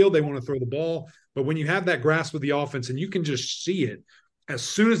downfield. They want to throw the ball. But when you have that grasp of the offense and you can just see it, as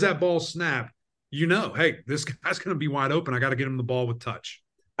soon as that ball snapped, hey, this guy's going to be wide open. I got to get him the ball with touch.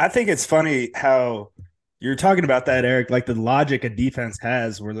 I think it's funny how you're talking about that, Eric, like the logic a defense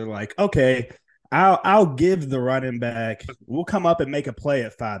has where they're like, okay, I'll give the running back, we'll come up and make a play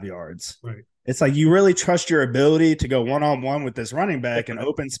at 5 yards. Right. It's like you really trust your ability to go one-on-one with this running back in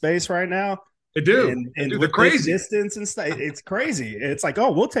open space right now. They do. And with crazy distance and stuff, it's crazy. It's like,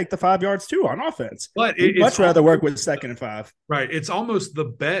 oh, we'll take the 5 yards too on offense. But we'd much rather work with 2nd and 5. Right. It's almost the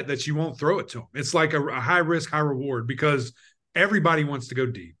bet that you won't throw it to them. It's like a high risk, high reward because everybody wants to go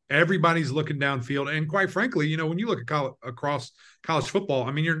deep. Everybody's looking downfield. And quite frankly, when you look at across college football,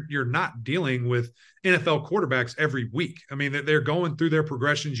 I mean, you're not dealing with NFL quarterbacks every week. I mean, they're going through their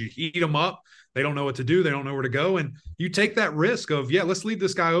progressions. You heat them up. They don't know what to do. They don't know where to go. And you take that risk of, let's leave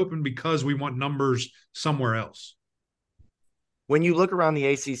this guy open because we want numbers somewhere else. When you look around the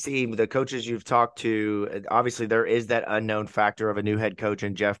ACC, the coaches you've talked to, obviously there is that unknown factor of a new head coach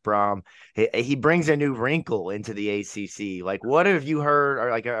in Jeff Brom. He brings a new wrinkle into the ACC. Like, what have you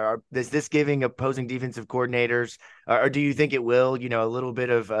heard? Or is this giving opposing defensive coordinators, or do you think it will, a little bit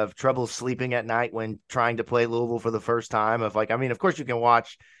of trouble sleeping at night when trying to play Louisville for the first time? Of course you can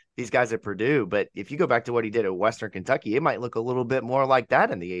watch these guys at Purdue, but if you go back to what he did at Western Kentucky, it might look a little bit more like that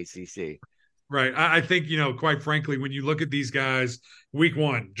in the ACC. Right. I think, quite frankly, when you look at these guys, week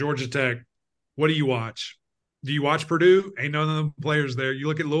 1, Georgia Tech, what do you watch? Do you watch Purdue? Ain't none of them players there. You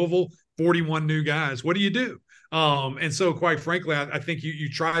look at Louisville, 41 new guys. What do you do? And so, quite frankly, I think you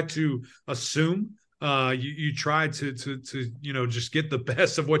try to assume, you try to just get the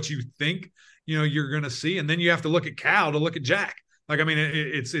best of what you think, you're going to see. And then you have to look at Cal to look at Jack.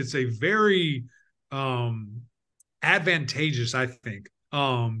 It's a very advantageous, I think,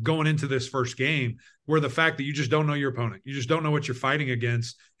 going into this first game, where the fact that you just don't know your opponent, you just don't know what you're fighting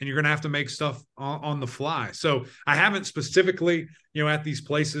against, and you're going to have to make stuff on the fly. So I haven't specifically, at these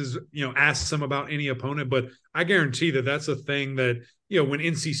places, asked them about any opponent, but I guarantee that that's a thing that, when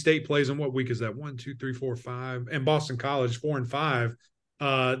NC State plays, on what week is that? 1, 2, 3, 4, 5, and Boston College 4 and 5.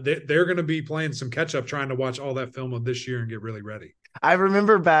 They're going to be playing some catch up, trying to watch all that film of this year and get really ready. I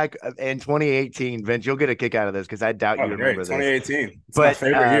remember back in 2018, Vince, you'll get a kick out of this because I doubt you remember this. 2018. It's my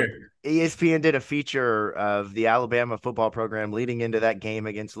favorite year. ESPN did a feature of the Alabama football program leading into that game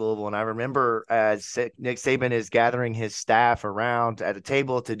against Louisville. And I remember as Nick Saban is gathering his staff around at a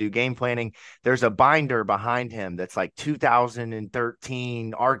table to do game planning, there's a binder behind him that's like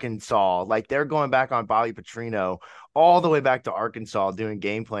 2013 Arkansas. Like they're going back on Bobby Petrino all the way back to Arkansas doing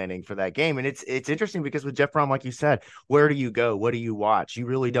game planning for that game. And it's interesting because with Jeff Brom, like you said, where do you go? What do you watch? You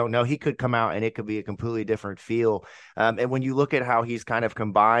really don't know. He could come out and it could be a completely different feel. And when you look at how he's kind of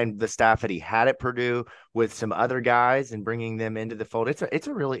combined the staff that he had at Purdue with some other guys and bringing them into the fold, it's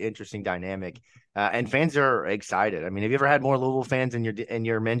a really interesting dynamic. And fans are excited. I mean, have you ever had more Louisville fans in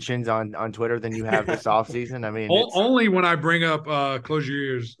your mentions on Twitter than you have this offseason? I mean, only when I bring up Close Your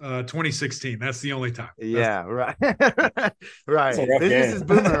Ears 2016. That's the only time. Yeah, right. Right. Business is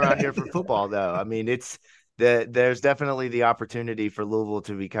booming around here for football, though. I mean, there's definitely the opportunity for Louisville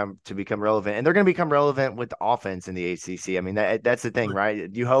to become relevant, and they're going to become relevant with the offense in the ACC. I mean, that's the thing, right?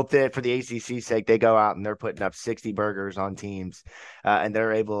 You hope that for the ACC's sake, they go out and they're putting up 60 burgers on teams, and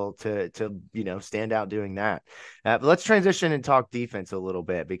they're able to stand out doing that. But let's transition and talk defense a little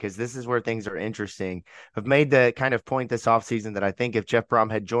bit, because this is where things are interesting. I've made the kind of point this offseason that I think if Jeff Brom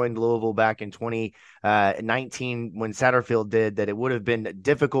had joined Louisville back in 2019 when Satterfield did, that it would have been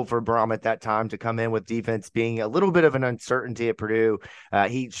difficult for Brom at that time to come in with defense being a little bit of an uncertainty at Purdue.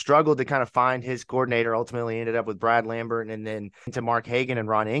 He struggled to kind of find his coordinator, ultimately ended up with Brad Lambert and then into Mark Hagan and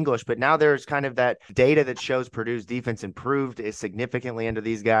Ron English. But now there's kind of that data that shows Purdue's defense improved significantly under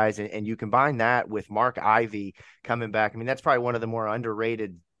these guys. And you combine that with Mark Ivey coming back. I mean, that's probably one of the more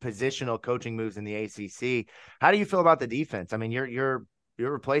underrated positional coaching moves in the ACC. How do you feel about the defense? I mean, you're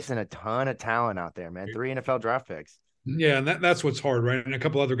replacing a ton of talent out there, man. 3 NFL draft picks. Yeah, and that's what's hard, right? And a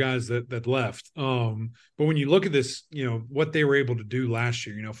couple other guys that left. But when you look at this, what they were able to do last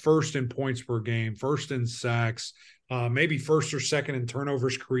year, first in points per game, first in sacks, maybe first or second in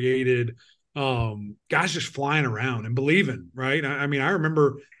turnovers created, guys just flying around and believing, right? I mean, I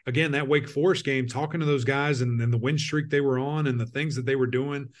remember, again, that Wake Forest game, talking to those guys and the win streak they were on and the things that they were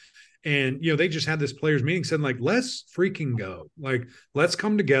doing. And, they just had this players meeting saying, like, let's freaking go. Like, let's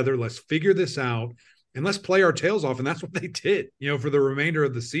come together. Let's figure this out. And let's play our tails off. And that's what they did, for the remainder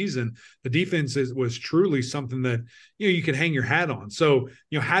of the season. The defense was truly something that, you could hang your hat on. So,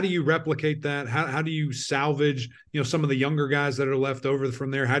 how do you replicate that? How do you salvage, some of the younger guys that are left over from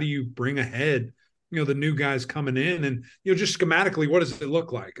there? How do you bring ahead, the new guys coming in? And, just schematically, what does it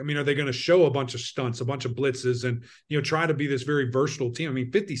look like? I mean, are they going to show a bunch of stunts, a bunch of blitzes, and, try to be this very versatile team? I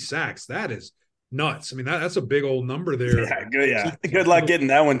mean, 50 sacks, that is nuts. I mean, that's a big old number there. Yeah, good. Yeah, good luck getting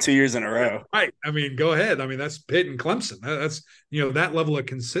that one 2 years in a row. Right. I mean, go ahead. I mean, that's Pitt and Clemson. That's that level of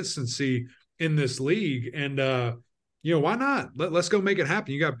consistency in this league, and why not? Let's go make it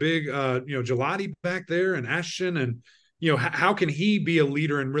happen. You got big, Gelati back there and Ashton, and how can he be a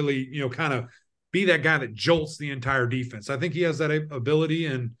leader and really kind of be that guy that jolts the entire defense? I think he has that ability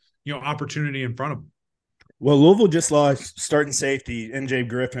and opportunity in front of him. Well, Louisville just lost starting safety NJ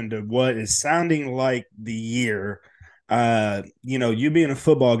Griffin to what is sounding like the year. You being a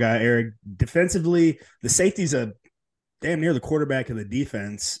football guy, Eric, defensively, the safety's a damn near the quarterback of the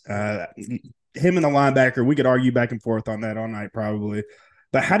defense. Him and the linebacker, we could argue back and forth on that all night probably.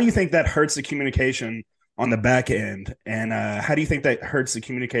 But how do you think that hurts the communication on the back end? And how do you think that hurts the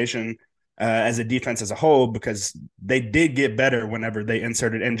communication as a defense as a whole? Because they did get better whenever they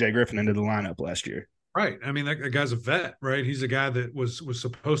inserted NJ Griffin into the lineup last year. Right. I mean, that guy's a vet, right? He's a guy that was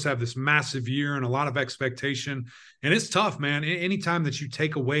supposed to have this massive year and a lot of expectation. And it's tough, man. Anytime that you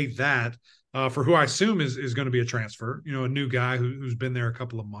take away that for who I assume is going to be a transfer, a new guy who's been there a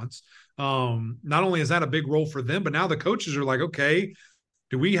couple of months. Not only is that a big role for them, but now the coaches are like, okay,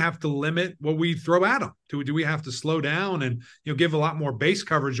 do we have to limit what we throw at them? Do we have to slow down and give a lot more base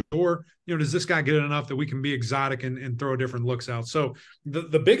coverage, or does this guy get enough that we can be exotic and throw different looks out? So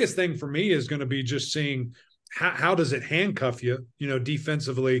the biggest thing for me is going to be just seeing how does it handcuff you,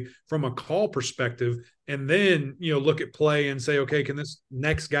 defensively from a call perspective, and then look at play and say, okay, can this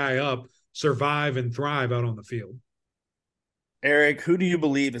next guy up survive and thrive out on the field? Eric, who do you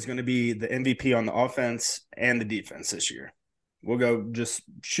believe is going to be the MVP on the offense and the defense this year? We'll go, just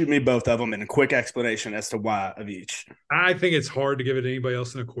shoot me both of them in a quick explanation as to why of each. I think it's hard to give it to anybody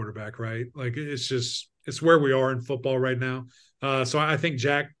else than a quarterback, right? Like, it's where we are in football right now. So I think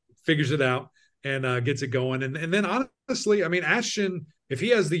Jack figures it out and gets it going. And then honestly, I mean, Ashton, if he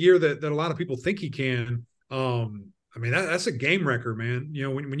has the year that a lot of people think he can, I mean, that's a game record, man.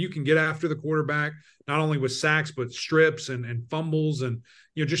 When you can get after the quarterback, not only with sacks, but strips and fumbles and,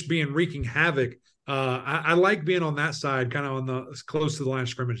 just being wreaking havoc. I like being on that side, kind of on the close to the line of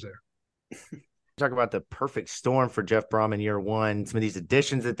scrimmage there. Talk about the perfect storm for Jeff Brom in year one. Some of these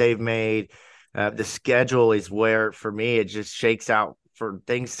additions that they've made, the schedule is where, for me, it just shakes out for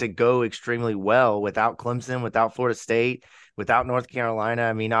things to go extremely well without Clemson, without Florida State, without North Carolina.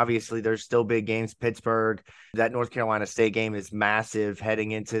 I mean, obviously there's still big games. Pittsburgh, that North Carolina State game is massive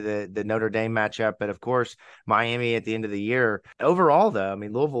heading into the Notre Dame matchup. But of course, Miami at the end of the year. Overall, though, I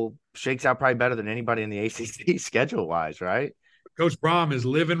mean, Louisville shakes out probably better than anybody in the ACC schedule wise, right? Coach Brom is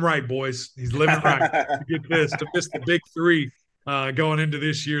living right, boys. He's living right. Get this, to miss the big three going into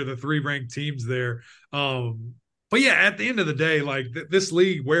this year, the 3 ranked teams there. But yeah, at the end of the day, like this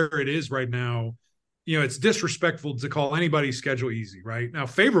league where it is right now, it's disrespectful to call anybody's schedule easy, right? Now,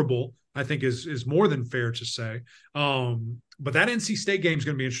 favorable, I think, is more than fair to say. But that NC State game is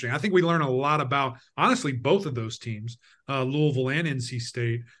going to be interesting. I think we learn a lot about, honestly, both of those teams, Louisville and NC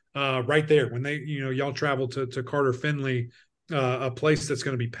State, right there when y'all travel to Carter Finley, a place that's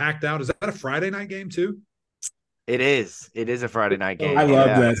going to be packed out. Is that a Friday night game too? It is a Friday night game. I love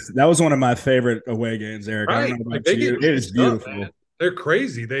that. That was one of my favorite away games, Eric. Right. I don't know about you. It is beautiful. They're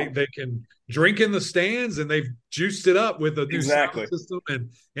crazy. They can drink in the stands, and they've juiced it up with a new sound system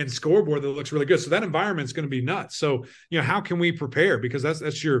and scoreboard that looks really good. So that environment's going to be nuts. So, how can we prepare? Because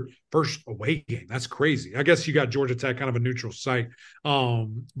that's your first away game. That's crazy. I guess you got Georgia Tech, kind of a neutral site.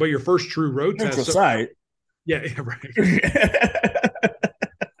 But your first true road test. Neutral site. Yeah, right.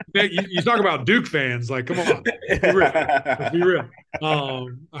 You talk about Duke fans, like, come on, let's be real.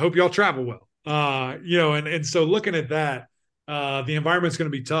 I hope y'all travel well. And so looking at that, the environment's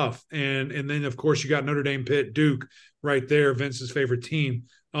going to be tough, and then of course you got Notre Dame, Pitt, Duke right there, Vince's favorite team.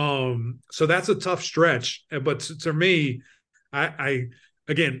 So that's a tough stretch. But to me, I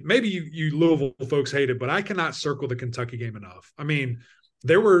again, maybe you Louisville folks hate it, but I cannot circle the Kentucky game enough. I mean,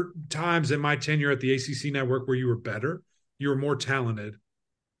 there were times in my tenure at the ACC network where you were better, you were more talented,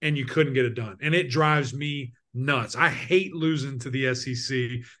 and you couldn't get it done. And it drives me nuts. I hate losing to the SEC,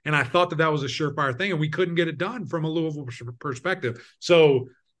 and I thought that was a surefire thing, and we couldn't get it done from a Louisville perspective. So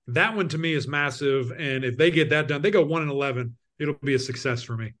that one to me is massive, and if they get that done, they go 1-11, it'll be a success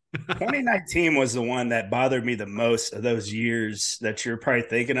for me. 2019 was the one that bothered me the most of those years that you're probably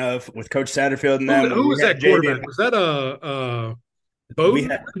thinking of with Coach Satterfield and them. Who was that quarterback? Was that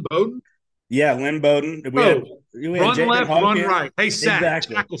Bowden? Bowden? Yeah, Lynn Bowden. Run left, run right. Hey, Sack,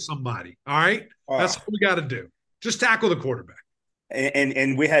 tackle somebody. All right? That's what we got to do. Just tackle the quarterback.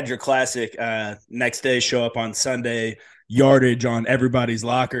 And we had your classic next day show up on Sunday yardage on everybody's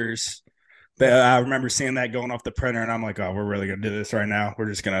lockers. I remember seeing that going off the printer, and I'm like, oh, we're really going to do this right now. We're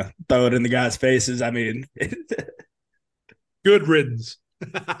just going to throw it in the guys' faces. I mean, good riddance.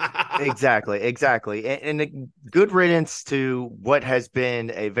 Exactly. And a good riddance to what has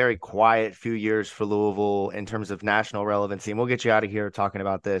been a very quiet few years for Louisville in terms of national relevancy. And we'll get you out of here talking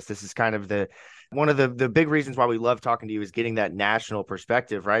about this. This is kind of one of the big reasons why we love talking to you is getting that national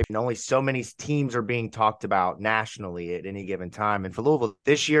perspective, right? And only so many teams are being talked about nationally at any given time. And for Louisville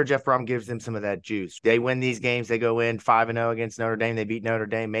this year, Jeff Brom gives them some of that juice. They win these games. They go in 5-0 against Notre Dame. They beat Notre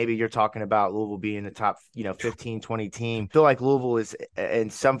Dame. Maybe you're talking about Louisville being the top, 15, 20 team. I feel like Louisville is in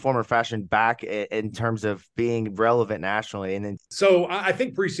some form or fashion back in terms of being relevant nationally. And then, so I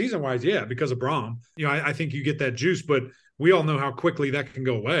think preseason wise, yeah, because of Brom, I think you get that juice, but we all know how quickly that can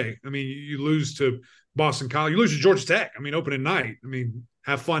go away. I mean, you lose to Boston College, you lose to Georgia Tech. I mean, opening night. I mean,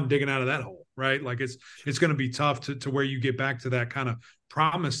 have fun digging out of that hole, right? Like it's going to be tough to where you get back to that kind of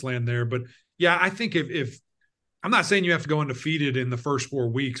promised land there. But yeah, I think if I'm not saying you have to go undefeated in the first 4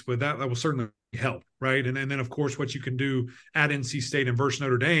 weeks, but that will certainly help, right? And then of course what you can do at NC State and versus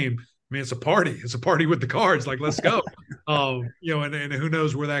Notre Dame. I mean, it's a party. It's a party with the cards. Like, let's go. And who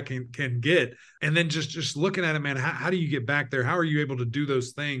knows where that can get. And then just looking at it, man, how do you get back there? How are you able to do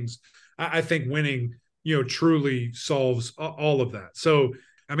those things? I think winning, truly solves all of that. So,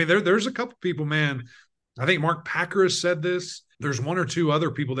 I mean, there's a couple people, man. I think Mark Packer has said this. There's one or two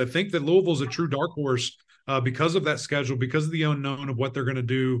other people that think that Louisville's a true dark horse because of that schedule, because of the unknown of what they're going to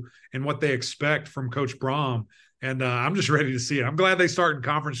do and what they expect from Coach Brom. And I'm just ready to see it. I'm glad they start in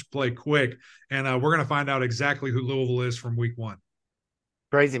conference play quick, and we're going to find out exactly who Louisville is from week 1.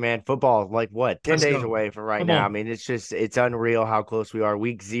 Crazy, man. Football, like what, 10 days away from right now. I mean, it's unreal how close we are.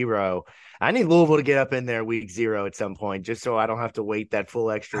 Week 0. I need Louisville to get up in there week 0 at some point, just so I don't have to wait that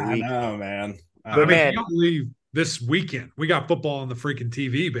full extra week. I know, man. But man, you believe this weekend we got football on the freaking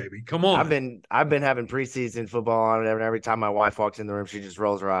TV, baby. Come on. I've been having preseason football on, and every time my wife walks in the room, she just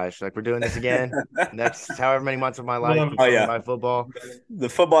rolls her eyes. She's like, we're doing this again. That's however many months of my life. My football. The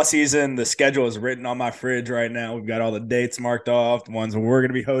football season, the schedule is written on my fridge right now. We've got all the dates marked off, the ones we're going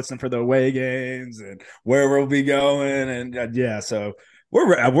to be hosting for the away games and where we'll be going. And so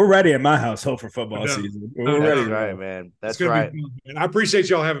we're ready at my household for football season. We're ready. That's right, man. That's right. And I appreciate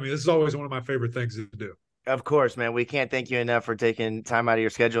y'all having me. This is always one of my favorite things to do. Of course, man. We can't thank you enough for taking time out of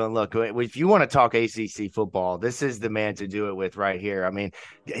your schedule. And look, if you want to talk ACC football, this is the man to do it with right here. I mean,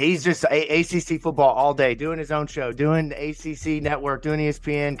 he's just ACC football all day, doing his own show, doing the ACC network, doing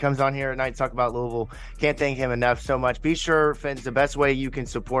ESPN, comes on here at night to talk about Louisville. Can't thank him enough so much. Be sure, friends, the best way you can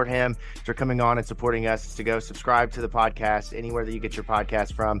support him for coming on and supporting us is to go subscribe to the podcast anywhere that you get your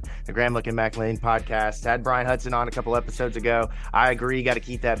podcast from. The Graham Lick and Mac Lain podcast. Had Brian Hudson on a couple episodes ago. I agree. You got to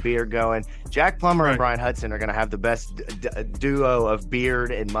keep that beard going. Jack Plummer and Brian Hudson are going to have the best duo of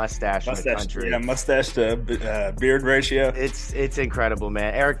beard and mustache in the country. Yeah, mustache to beard ratio. It's incredible,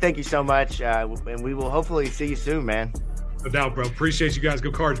 man. Eric, thank you so much, and we will hopefully see you soon, man. No doubt, bro. Appreciate you guys.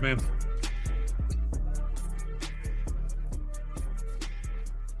 Go Cards, man.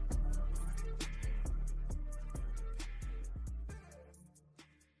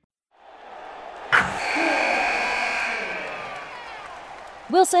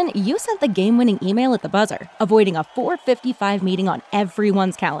 Wilson, you sent the game-winning email at the buzzer, avoiding a 4:55 meeting on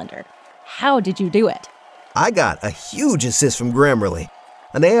everyone's calendar. How did you do it? I got a huge assist from Grammarly,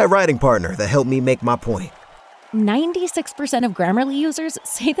 an AI writing partner that helped me make my point. 96% of Grammarly users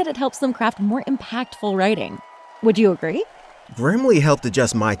say that it helps them craft more impactful writing. Would you agree? Grammarly helped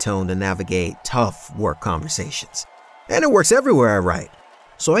adjust my tone to navigate tough work conversations. And it works everywhere I write,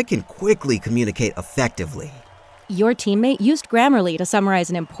 so I can quickly communicate effectively. Your teammate used Grammarly to summarize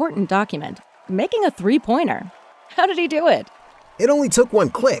an important document, making a 3-pointer. How did he do it? It only took one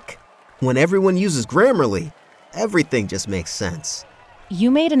click. When everyone uses Grammarly, everything just makes sense.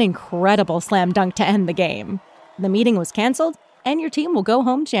 You made an incredible slam dunk to end the game. The meeting was canceled, and your team will go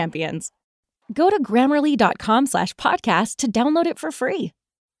home champions. Go to Grammarly.com/podcast to download it for free.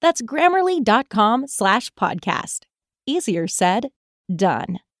 That's Grammarly.com/podcast. Easier said,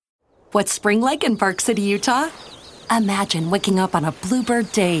 done. What's spring like in Park City, Utah? Imagine waking up on a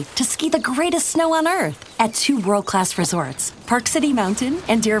bluebird day to ski the greatest snow on Earth at 2 world-class resorts, Park City Mountain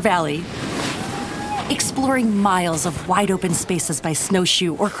and Deer Valley. Exploring miles of wide-open spaces by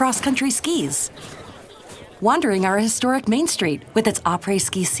snowshoe or cross-country skis. Wandering our historic Main Street with its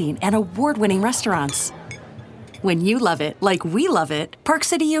après-ski scene and award-winning restaurants. When you love it like we love it, Park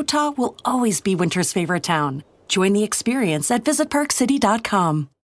City, Utah will always be winter's favorite town. Join the experience at visitparkcity.com.